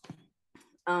pilot.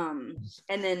 And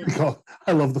then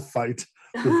I love the fight.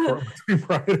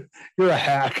 Brian, you're a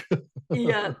hack.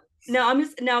 Yeah. Now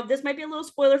this might be a little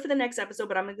spoiler for the next episode,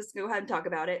 but I'm just gonna go ahead and talk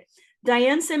about it.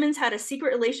 Diane Simmons had a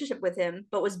secret relationship with him,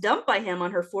 but was dumped by him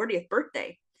on her 40th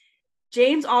birthday.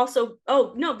 James also,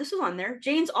 this was on there.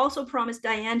 James also promised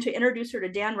Diane to introduce her to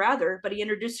Dan Rather, but he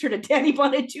introduced her to Danny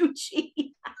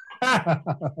Bonaducci.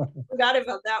 Forgot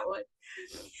about that one.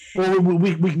 Well,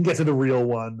 we can get to the real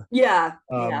one. Yeah.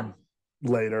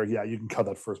 Later. Yeah, you can cut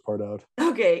that first part out.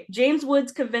 Okay. James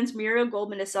Woods convinced Muriel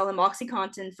Goldman to sell him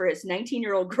OxyContin for his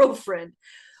 19-year-old girlfriend.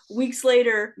 Weeks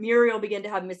later, Muriel began to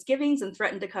have misgivings and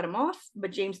threatened to cut him off,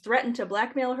 but James threatened to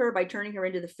blackmail her by turning her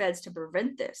into the feds to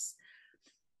prevent this.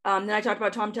 Then I talked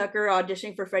about Tom Tucker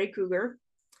auditioning for Freddy Krueger.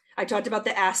 I talked about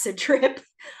the acid trip.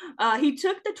 He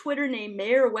took the Twitter name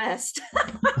Mayor West. Why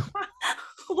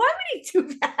would he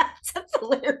do that? That's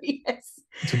hilarious.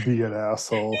 To be an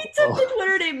asshole. He took the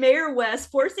Twitter name Mayor West,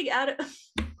 forcing Adam.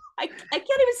 I can't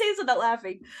even say this without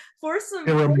laughing. Oh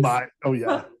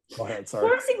yeah. Go ahead. Sorry.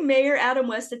 Forcing Mayor Adam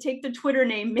West to take the Twitter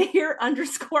name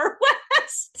Mayor_West.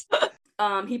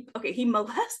 He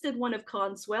molested one of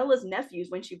Consuela's nephews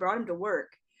when she brought him to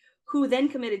work, who then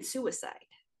committed suicide.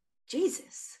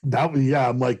 Jesus.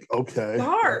 I'm like, okay.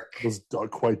 Dark. It was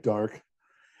quite dark.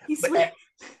 He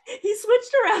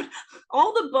switched around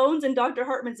all the bones in Dr.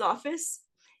 Hartman's office.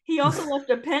 He also left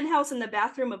a penthouse in the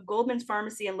bathroom of Goldman's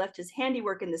pharmacy and left his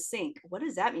handiwork in the sink. What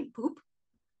does that mean? Poop?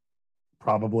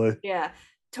 Probably. Yeah.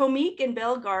 Tomeek and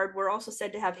Bellegarde were also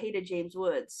said to have hated James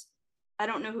Woods. I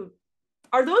don't know who.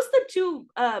 Are those the two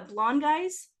blonde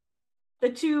guys? The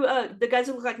guys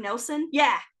who look like Nelson?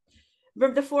 Yeah.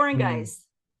 The foreign guys.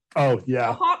 Oh, yeah.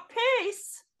 A hot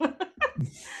pace.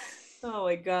 Oh,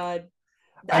 my God.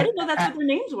 I didn't know that's what their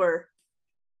names were.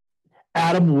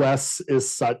 Adam West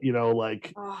is such,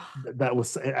 that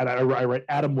was, and I write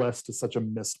Adam West is such a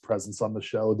missed presence on the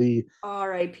show. The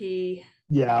R.I.P.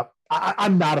 Yeah,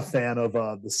 I'm not a fan of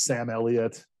the Sam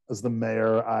Elliott as the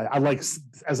mayor. I like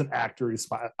as an actor, he's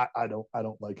fine. I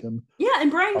don't like him. Yeah, and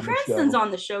Bryan Cranston's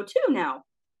on the show too now.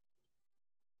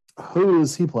 Who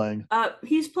is he playing?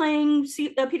 He's playing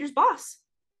Peter's boss.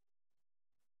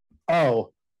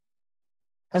 Oh,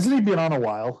 hasn't he been on a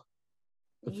while?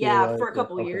 Yeah, for a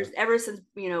couple of years, ever since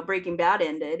Breaking Bad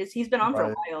ended. He's been on for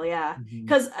a while, yeah.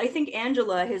 Because I think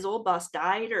Angela, his old boss,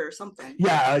 died or something.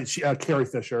 Yeah, Carrie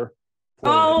Fisher.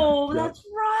 That's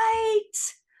right.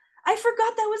 I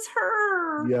forgot that was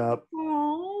her. Yeah.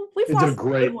 Oh, we've did a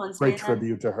great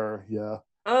tribute to her. Yeah.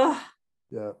 Ugh.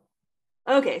 Yeah.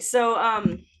 Okay, so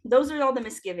those are all the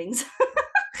misgivings.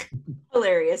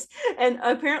 Hilarious. And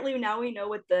apparently now we know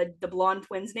what the blonde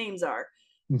twins' names are.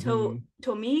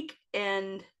 Tomeek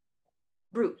and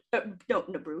Bruce.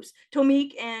 Bruce.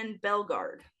 Tomeek and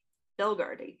Bellegarde.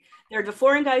 They're the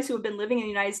foreign guys who have been living in the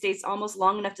United States almost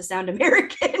long enough to sound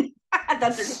American.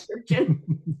 That's their description.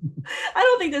 I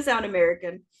don't think they sound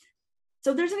American.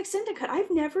 So there's an extended cut.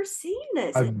 I've never seen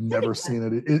this. I've never seen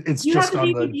it. It's just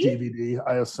on the DVD,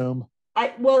 I assume.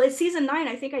 It's season 9.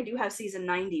 I think I do have season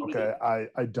 9 DVD. Okay,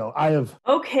 I don't. I have.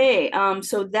 Okay,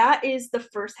 so that is the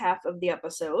first half of the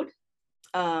episode.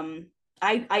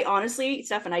 I honestly,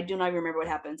 Stefan, I do not remember what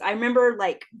happens. I remember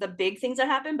like the big things that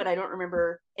happen, but I don't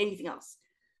remember anything else.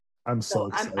 I'm so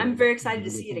excited. I'm very excited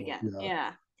to see it again.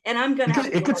 Yeah. And I'm gonna.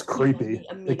 It gets creepy.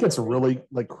 It gets really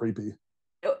like creepy.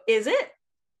 Is it?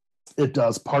 It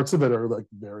does. Parts of it are like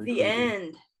very. The creepy.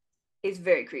 End is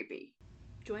very creepy.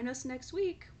 Join us next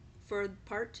week for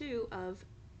part 2 of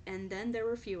And Then There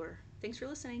Were Fewer. Thanks for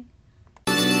listening.